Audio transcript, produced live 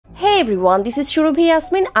everyone, this is Shurovy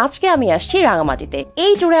Yeasmin. আজকে আমি আসছি রাঙামাটিতে।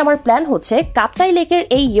 এই ট্যুরে আমার প্ল্যান হচ্ছে কাপ্তাই লেকের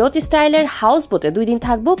এই ইয়ট স্টাইলের হাউস বোটে 2 দিন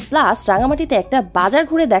থাকবো, প্লাস রাঙামাটিতে একটা বাজার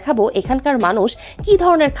ঘুরে দেখাবো এখানকার মানুষ কি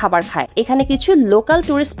ধরনের খাবার খায়। এখানে কিছু লোকাল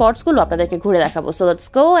টুরিস্ট স্পটস গুলো আপনাদেরকে ঘুরে দেখাবো। So let's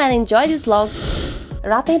go and enjoy this blog.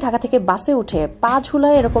 রাতে ঢাকা থেকে বাসে উঠে পা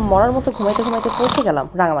ঝুলায় এরকম মরার মতো ঘুমাইতে ঘুমাইতে পৌঁছে গেলাম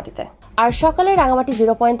রাঙামাটিতে। আর সকালে রাঙামাটি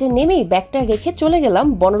 0 পয়েন্টে নেমেই ব্যাগটা রেখে চলে গেলাম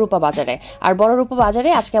বনরূপা বাজারে। আর বনরূপা বাজারে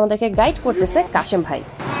আজকে আমাদেরকে গাইড করতেছে কাশেম ভাই।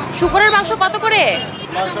 শুকরের মাংস কত করে?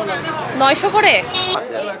 900 করে।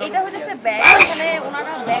 এটা হচ্ছে ব্যাং, এখানে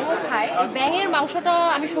ওনারা ব্যাংও খায়। ব্যাঙের মাংসটা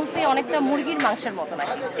আমি শুনছি অনেকটা মুরগির মাংসের মতো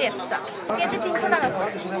নাকি টেস্টটা। কেজি 300 টাকা করে।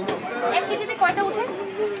 1 কেজিতে কয়টা উঠে?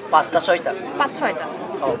 5টা 6টা। 5-6টা।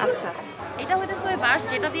 আচ্ছা, এটা হইতেছে ওই বাঁশ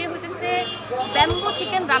যেটা দিয়ে হইতেছে ব্যাম্বো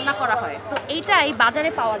চিকেন রান্না করা হয়। তো এইটাই বাজারে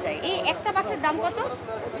পাওয়া যায়। এই একটা বাঁশের দাম কত?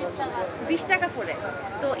 20 টাকা করে।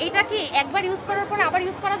 তো এটা কি একবার ইউজ করার পরে আবার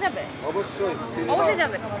ইউজ করা যাবে? অবশ্যই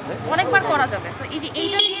যাবে, অনেকবার করা যাবে। তো এই যে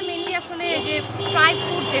এইটা দিয়ে মেনলি আসলে এই যে ট্রাইব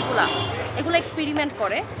ফুড যেগুলা এগুলো এক্সপেরিমেন্ট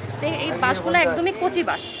করে। তো এই বাঁশগুলো একদমই কচি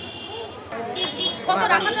বাঁশ। কত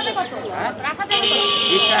রাখা যাবে? কত রাখা যাবে?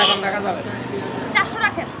 20 টাকা এখন রাখা যাবে। 400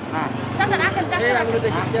 রাখেন। হ্যাঁ আচ্ছা রাখেন 400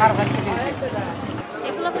 রাখেন।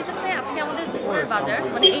 এগুলো হইতেছে আজকে আমাদের দুপুরের বাজার।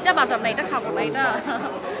 মানে এইটা বাজার না, এটা খাবো না, এটা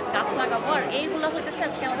গাছ লাগাবো। আর এইগুলো হইতেছে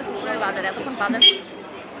আজকে আমাদের দুপুরের বাজার। এতক্ষণ বাজার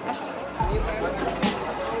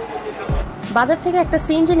বাজার থেকে একটা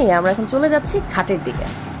সিএনজি নিয়ে আমরা এখন চলে যাচ্ছি ঘাটের দিকে।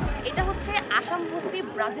 এটা হচ্ছে আসাম বস্তি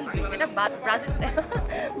ব্রাজিল ব্রিজ। এটা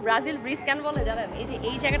ব্রাজিল ব্রিজ কেন বলে জানেন? এই যে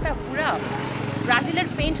এই জায়গাটা পুরা ব্রাজিলের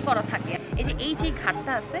পেইন্ট করা থাকে। এই যে এই যে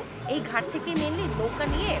ঘাটটা আছে, এই ঘাট থেকে মেনলি নৌকা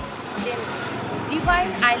নিয়ে দেন ডিভাইন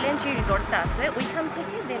আইল্যান্ড যে রিসর্টটা আছে ওইখান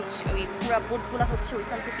থেকে দেন ওই পুরা বোটগুলো হচ্ছে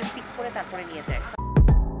ওইখান থেকে পিক করে তারপরে নিয়ে যায়।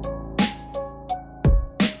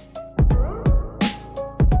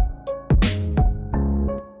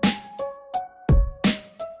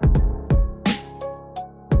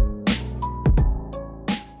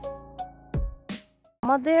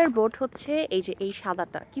 আমাদের বোট হচ্ছে এই যে এই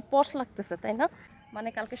সাদাটা, কি পশ লাগতেছে তাই না? মানে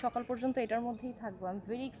কালকে সকাল পর্যন্ত এটার মধ্যেই থাকবো। I am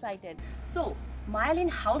very excited. So মায়ালিন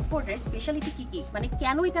house বোটের স্পেশালিটি কি কি, মানে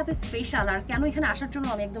কেন এটা এত স্পেশাল আর কেন এখানে আসার জন্য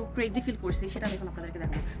আমি একদম ক্রেজি ফিল করছি সেটা আমি এখন আপনাদেরকে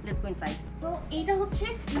দেখাবো। Let's go inside. সো এইটা হচ্ছে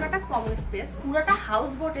পুরোটা কমন স্পেস। পুরোটা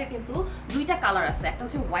হাউস বোটের কিন্তু 2টা কালার আছে, একটা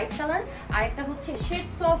হচ্ছে হোয়াইট কালার আর একটা হচ্ছে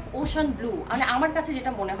শেডস অফ ওশান ব্লু। মানে আমার কাছে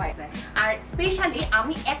যেটা মনে হয়। আর স্পেশালি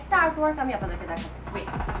আমি একটা আর্টওয়ার্ক আমি আপনাদেরকে দেখাবো।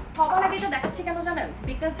 সবার আগে এটা দেখাচ্ছি কেন জানেন?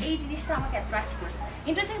 বিকজ এই জিনিসটা আমাকে অ্যাট্রাক্ট করছে।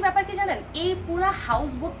 ইন্টারেস্টিং ব্যাপার কি জানেন? এই পুরো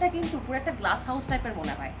হাউস বোটটা কিন্তু পুরো একটা গ্লাস হাউস টাইপের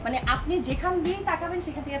মনে হয়। মানে আপনি যেখান দিয়ে তাকাবেন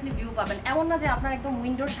সেখান থেকে আপনি ভিউ পাবেন, এমন না যে আপনার একদম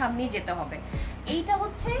উইন্ডোর সামনেই যেতে হবে। এইটা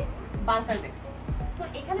হচ্ছে বাংকার বেড। সো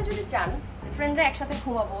এখানে যদি চান ফ্রেন্ডরা একসাথে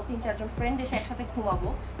ঘুমাবো, 3-4 জন ফ্রেন্ড এসে একসাথে ঘুমাবো,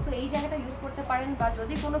 সো এই জায়গাটা ইউজ করতে পারেন। বা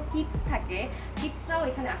যদি কোনো কিডস থাকে কিডসরাও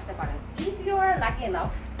এখানে আসতে পারেন। If you R lucky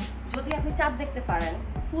enough, যদি আপনি চাঁদ দেখতে পারেন,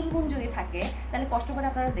 ফুল মুন যদি থাকে, তাহলে কষ্ট করে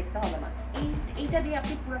আপনারা দেখতে হবে না, এইটা দিয়ে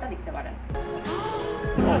আপনি পুরোটা দেখতে পারেন।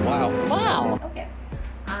 ওকে,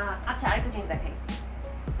 আচ্ছা আরেকটা জিনিস দেখাই।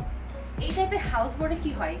 এই টাইপের হাউস বোর্ডে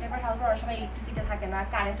কি হয়? এই টাইপের হাউস বোর্ড অনেক সময় ইলেকট্রিসিটি থাকে না,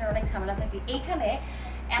 কারেন্টের অনেক ঝামেলা থাকে। এইখানে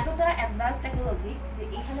এতটা অ্যাডভান্স টেকনোলজি যে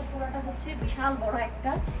এইখানে পুরোটা হচ্ছে বিশাল বড়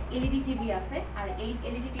একটা এলইডি টিভি আছে। আর এই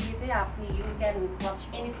এলইডি টিভিতে আপনি you can watch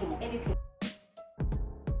anything.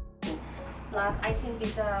 Plus I think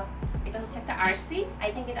এটা হচ্ছে একটা আরসি। আই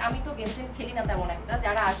থিঙ্ক এটা, আমি তো গেম খেলি না তেমন একটা,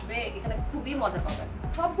 যারা আসবে এখানে খুবই মজা পাবেন।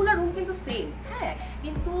 সবগুলো রুম কিন্তু সেম, হ্যাঁ,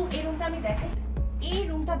 কিন্তু এই রুমটা আমি দেখাই। এই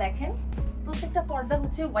রুমটা দেখেন, প্রত্যেকটা পর্দা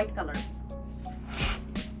হচ্ছে হোয়াইট কালার।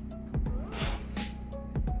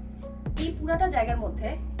 এই পুরাটা জায়গার মধ্যে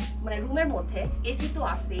মানে রুমের মধ্যে এসি তো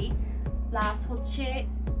আছেই, প্লাস হচ্ছে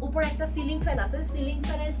উপরে একটা সিলিং ফ্যান আছে। সিলিং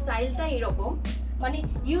ফ্যানের স্টাইলটা এরকম, মানে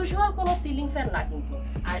ইউজুয়াল কোনো সিলিং ফ্যান না কিন্তু।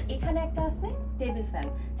 আর এখানে একটা আছে টেবিল ফ্যান,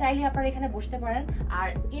 চাইলে আপনারা এখানে বসতে পারেন। আর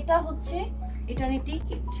এটা হচ্ছে ইটারনিটি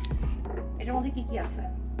কিট। এটার মধ্যে কি কি আছে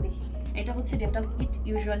দেখি। এটা হচ্ছে ডেন্টাল কিট,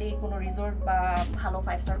 ইউজুয়ালি কোনো রিসোর্ট বা ভালো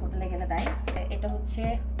 5 স্টার হোটেলে গেলে দেয়। এটা হচ্ছে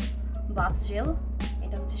বাথ জেল,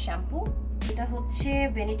 এটা হচ্ছে শ্যাম্পু, এটা হচ্ছে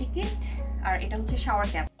ভ্যানিটি কিট, আর এটা হচ্ছে শাওয়ার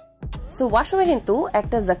ক্যাপ। সো ওয়াশরুমে কিন্তু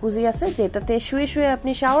একটা জাকুজি আছে যেটাতে শুয়ে শুয়ে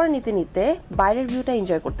আপনি শাওয়ার নিতে নিতে বাইরের ভিউটা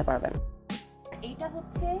এনজয় করতে পারবেন। এইটা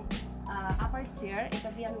হচ্ছে আপার স্টেয়ার, এটা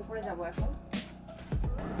দিয়ে আমি উপরে যাব এখন।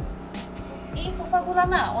 এই সোফাগুলো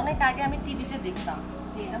না অনেক আগে আমি টিভিতে দেখতাম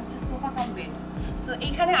যে এটা হচ্ছে সোফা কাম বেড। সো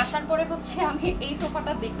এইখানে আসার পরে হচ্ছে আমি এই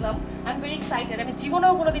সোফাটা দেখলাম। I am very excited. আমি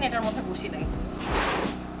জীবনেও কোনোদিন এটার মধ্যে বসি নাই।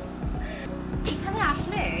 এখানে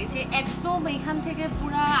আসলে যে একদম এখান থেকে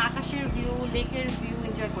পুরা আকাশের ভিউ, লেকের ভিউ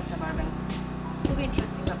এনজয় করতে পারবেন। খুবই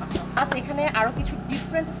ইন্টারেস্টিং ব্যাপারটা। প্লাস এখানে আরো কিছু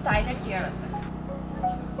ডিফারেন্ট স্টাইলের চেয়ার আছে।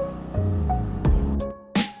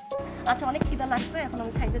 আচ্ছা, অনেক খিদা লাগছে, এখন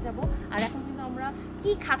আমি খাইতে যাব। আর এখন কিন্তু আমরা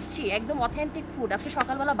কি খাচ্ছি, একদম অথেন্টিক ফুড। আজকে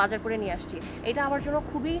সকালবেলা বাজার করে নিয়ে আসছি। এটা আমার জন্য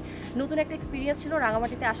খুবই নতুন একটা এক্সপিরিয়েন্স ছিল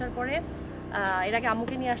রাঙামাটিতে আসার পরে। এর আগে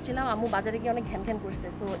আম্মুকে নিয়ে আসছিলাম, আম্মু বাজারে গিয়ে অনেক ঘ্যান ঘ্যান করছে।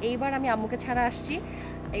 সো এইবার আমি আম্মুকে ছাড়া আসছি,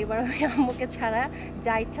 এইবার আমি আম্মুকে ছাড়া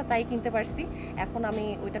যা ইচ্ছা তাই কিনতে পারছি। এখন আমি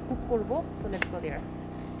ওইটা কুক করবো। সো লেটস গো দেয়ার।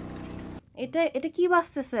 এটা কি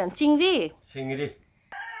বাছতেছেন? চিংড়ি? চিংড়ি।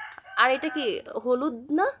 আর এটা কি হলুদ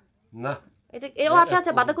না? না, এটা ও আচ্ছা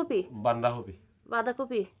আচ্ছা, বাঁধাকপি। বাঁধাকপি।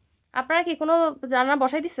 বাঁধাকপি। আপনারা কি কোনো রান্না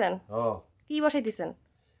বসাই দিছেন? কি বসাই দিছেন?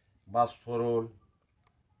 বাসফোরন,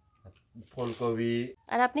 ফুলকপি।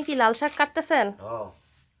 আর আপনি কি লাল শাক কাটতেছেন?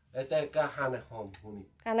 এটা কানে কম শুনি।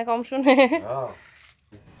 কানে কম শুনে।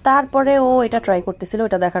 তারপরে ও এটা ট্রাই করতেছিল,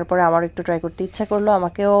 এটা দেখার পরে আমার একটু ট্রাই করতে ইচ্ছা করলো।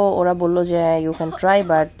 আমাকেও ওরা বললো যে you can try,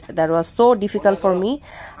 but that was so difficult for me.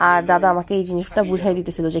 আর দাদা আমাকে এই জিনিসটা বুঝাই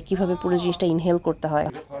দিতেছিল যে কিভাবে পুরো জিনিসটা ইনহেল করতে হয়।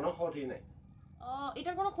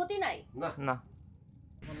 এটার কোনো ক্ষতি নাই? না।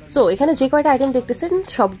 সো এখানে যে কয়টা আইটেম দেখতেছেন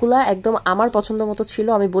সবগুলা একদম আমার পছন্দ মতো ছিল।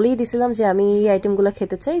 আমি বলেই দিছিলাম যে আমি এই আইটেমগুলো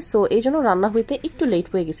খেতে চাই। সো এই জন্য রান্না হইতে একটু লেট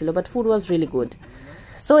হয়ে গেছিল, but food was really good.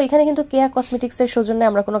 So এখানে কিন্তু কেয়া কসমেটিক্সের সৌজন্যে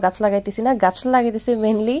আমরা কোনো গাছ লাগাইতেছি না, গাছ লাগাইতেছি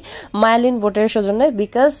মেনলি মায়ালিন বোটের সৌজন্যে।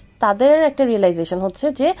 বিকজ তাদের একটা রিয়েলাইজেশন হচ্ছে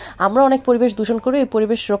যে আমরা অনেক পরিবেশ দূষণ করি, এই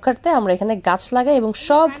পরিবেশ রক্ষার্থে আমরা এখানে গাছ লাগাই এবং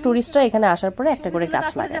সব টুরিস্টরা এখানে আসার পরে একটা করে গাছ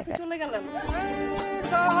লাগায়।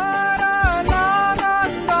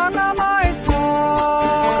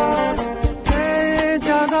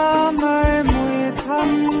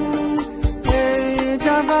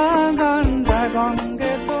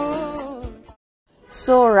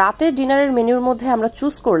 সো রাতের ডিনারের মেনুর মধ্যে আমরা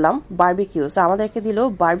চুজ করলাম বারবিকিউ। সো আমাদেরকে দিল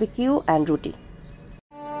বারবিকিউ অ্যান্ড রুটি।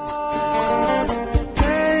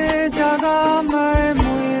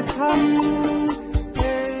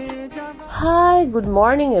 High, good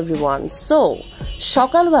morning everyone. So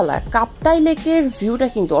সকালবেলা কাপ্তাই লেকের ভিউটা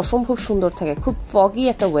কিন্তু অসম্ভব সুন্দর থাকে, খুব ফগি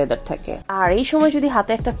একটা ওয়েদার থাকে। আর এই সময় যদি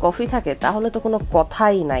হাতে একটা কফি থাকে তাহলে তো কোনো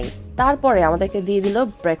কথাই নাই। তারপরে আমাদেরকে দিয়ে দিল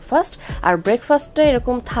ব্রেকফাস্ট, আর ব্রেকফাস্টটা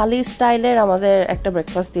এরকম থালি স্টাইলের আমাদের একটা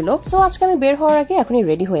ব্রেকফাস্ট দিল। সো আজকে আমি বের হওয়ার আগে এখনই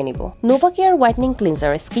রেডি হয়ে নিব। Nova care whitening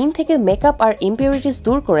cleanser skin থেকে মেকআপ আর ইম্পিউরিটিস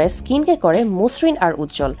দূর করে স্কিনকে করে মসৃণ আর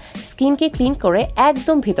উজ্জ্বল, স্কিনকে ক্লিন করে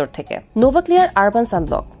একদম ভিতর থেকে। Nova clear urban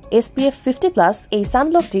sunblock SPF 50+ এই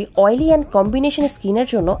সানব্লকটি অয়েলি অ্যান্ড কম্বিনেশন স্কিনের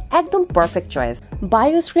জন্য একদম perfect choice.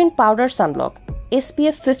 বায়োস্ক্রিন powder sunblock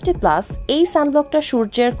SPF 50+ এই সানব্লকটা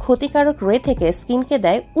সূর্যের ক্ষতিকারক রে থেকে স্কিনকে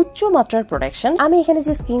দেয় উচ্চ মাত্রার প্রোটেকশন। আমি এখানে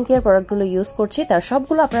যে স্কিন কেয়ার প্রোডাক্টগুলো ইউজ করছি তার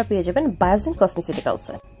সবগুলো আপনারা পেয়ে যাবেন Biogen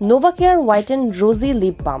কসমেটিক্যালসে। Nova care white and Rosie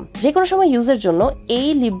lip balm, যে কোনো সময় ইউজের জন্য এই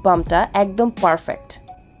লিপ বামটা একদম perfect.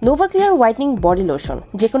 Nova clear whitening body lotion,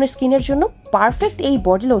 যে কোনো স্কিনের জন্য পারফেক্ট। এই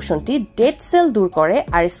বডি লোশনটি ডেড সেল দূর করে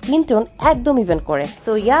আর স্কিন টোন একদম ইভেন করে।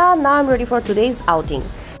 So now I am ready for today's outing.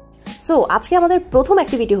 So আজকে আমাদের প্রথম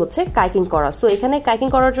অ্যাক্টিভিটি হচ্ছে কাইকিং করা। সো এখানে কাইকিং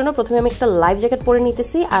করার জন্য প্রথমে আমি একটা লাইফ জ্যাকেট পরে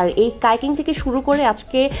নিতেছি। আর এই কাইকিং থেকে শুরু করে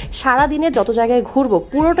আজকে সারাদিনে যত জায়গায় ঘুরবো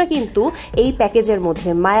পুরোটা কিন্তু এই প্যাকেজের মধ্যে,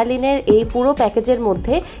 মায়ালিনের এই পুরো প্যাকেজের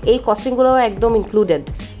মধ্যে এই কস্টিংগুলো একদম ইনক্লুডেড।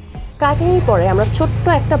 কাইকিংয়ের পরে আমরা ছোট্ট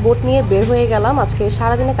একটা বোট নিয়ে বের হয়ে গেলাম আজকে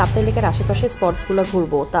সারাদিনে কাপ্তাই লেকের আশেপাশে স্পটসগুলো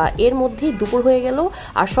ঘুরবো। তা এর মধ্যেই দুপুর হয়ে গেল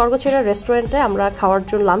আর স্বর্গছেড়া রেস্টুরেন্টে আমরা খাওয়ার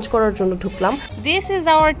জন্য লাঞ্চ করার জন্য ঢুকলাম। দিস ইজ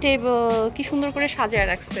আওয়ার টেবল, কি সুন্দর করে সাজিয়ে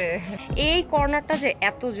রাখছে। এই কর্নারটা যে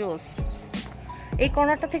এত জোস, এই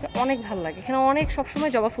কর্নারটা থেকে অনেক ভালো লাগে। এখানে অনেক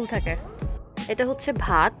সবসময় জবা ফুল থাকে। এটা হচ্ছে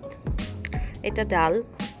ভাত, এটা ডাল,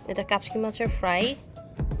 এটা কাচকি মাছের ফ্রাই,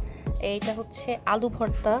 এইটা হচ্ছে আলু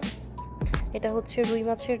ভর্তা, এটা হচ্ছে রুই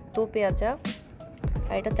মাছের দো পেঁয়াজা,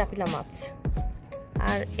 আর এটা চাপিলা মাছ,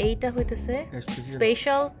 আর এইটা হইতেছে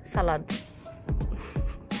স্পেশাল সালাদ।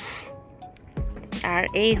 আর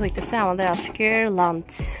এই হইতেছে আমাদের আজকের লাঞ্চ।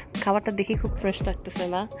 খাবারটা দেখি খুব ফ্রেশ লাগতেছে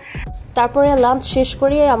না? তারপরে লাঞ্চ শেষ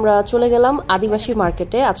করে আমরা চলে গেলাম আদিবাসী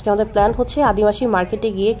মার্কেটে। আজকে আমাদের প্ল্যান হচ্ছে আদিবাসী মার্কেটে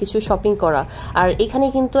গিয়ে কিছু শপিং করা। আর এখানে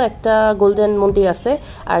কিন্তু একটা গোল্ডেন মন্দির আছে,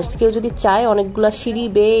 আর কেউ যদি চায় অনেকগুলা সিঁড়ি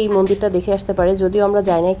বেয়ে এই মন্দিরটা দেখে আসতে পারে, যদিও আমরা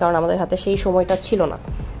যাই নাই কারণ আমাদের হাতে সেই সময়টা ছিল না।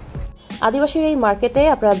 আদিবাসীর এই মার্কেটে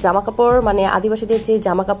আপনারা জামা কাপড়, মানে আদিবাসীদের যে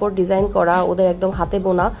জামা কাপড় ডিজাইন করা, ওদের একদম হাতে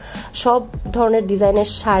বোনা সব ধরনের ডিজাইনের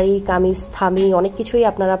শাড়ি, কামিজ, থামি অনেক কিছুই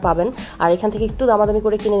আপনারা পাবেন। আর এখান থেকে একটু দামাদামি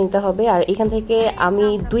করে কিনে নিতে হবে। আর এখান থেকে আমি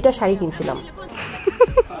 2টা শাড়ি কিনছিলাম।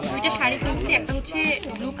 2টা শাড়ি কিনছি, একটা হচ্ছে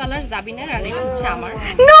ব্লু কালার জাবিনের, আর এটা হচ্ছে আমার।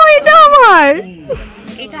 নো, এটা আমার,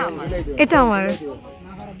 এটা আমার, এটা আমার,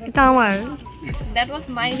 এটা আমার। That was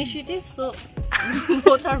my initiative, so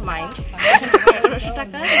both are mine. 1100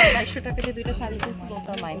 টাকা, 2200 টাকা দিয়ে 2টা শাড়ি কিনছি, both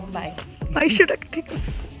are mine. Bye. 2200 টাকা, ঠিক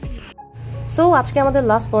আছে। সো আজকে আমাদের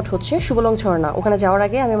লাস্ট স্পট হচ্ছে শুভলং ঝর্ণা। ওখানে যাওয়ার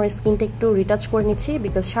আগে আমি আমার স্কিনটা একটু রিটাচ করে নিচ্ছি,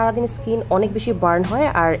 বিকজ সারাদিন স্কিন অনেক বেশি বার্ন হয়।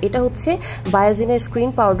 আর এটা হচ্ছে বায়োজিনের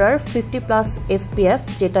স্ক্রিন পাউডার 50+ FPF,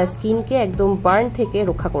 যেটা স্কিনকে একদম বার্ন থেকে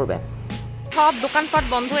রক্ষা করবে। সব দোকানপাট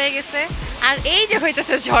বন্ধ হয়ে গেছে আর এই যে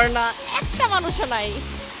হইতেছে ঝর্ণা, একটা মানুষও নাই।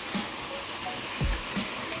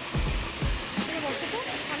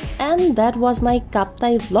 And that was my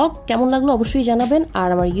Kaptai vlog. কেমন লাগলো অবশ্যই জানাবেন আর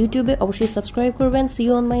আমার ইউটিউবে অবশ্যই সাবস্ক্রাইব করবেন। See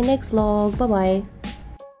you on my next vlog. Bye bye.